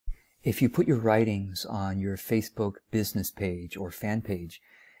If you put your writings on your Facebook business page or fan page,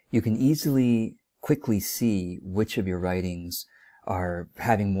 you can quickly see which of your writings are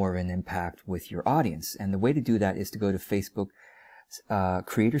having more of an impact with your audience. And the way to do that is to go to Facebook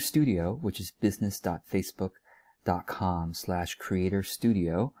Creator Studio, which is business.facebook.com/Creator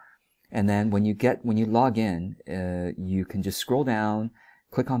Studio. And then when you log in, you can just scroll down,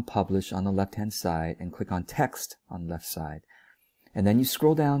 click on Publish on the left-hand side, and click on Text on the left side. And then you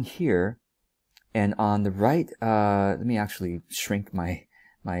scroll down here, and on the right, let me actually shrink my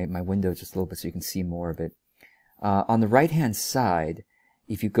window just a little bit so you can see more of it. On the right-hand side,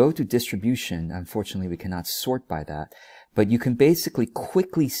 if you go to distribution, unfortunately we cannot sort by that, but you can basically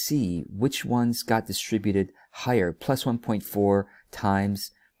quickly see which ones got distributed higher, plus 1.4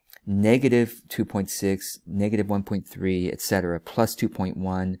 times, negative 2.6, negative 1.3, etc., plus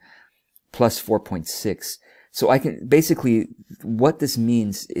 2.1, plus 4.6. So I can basically, what this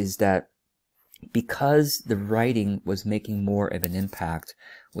means is that because the writing was making more of an impact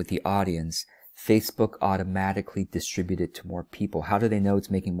with the audience, Facebook automatically distributed to more people. How do they know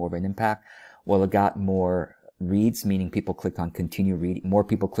it's making more of an impact? Well, it got more reads, meaning people clicked on continue reading. More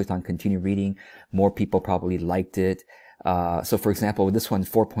people clicked on continue reading. More people probably liked it. So for example, with this one,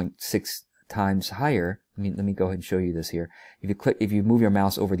 4.6 times higher. Let me go ahead and show you this here. If you move your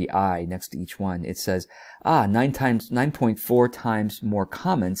mouse over the eye next to each one, it says, 9.4 times more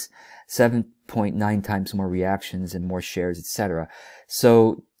comments, 7.9 times more reactions, and more shares, etc.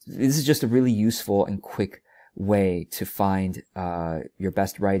 So this is just a really useful and quick way to find your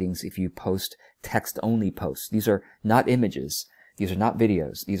best writings if you post text-only posts. These are not images. These are not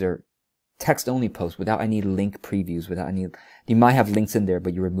videos. These are text-only posts without any link previews, you might have links in there,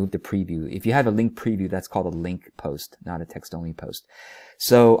 but you remove the preview. If you have a link preview, that's called a link post, not a text-only post.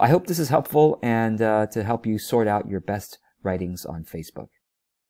 So I hope this is helpful and to help you sort out your best writings on Facebook.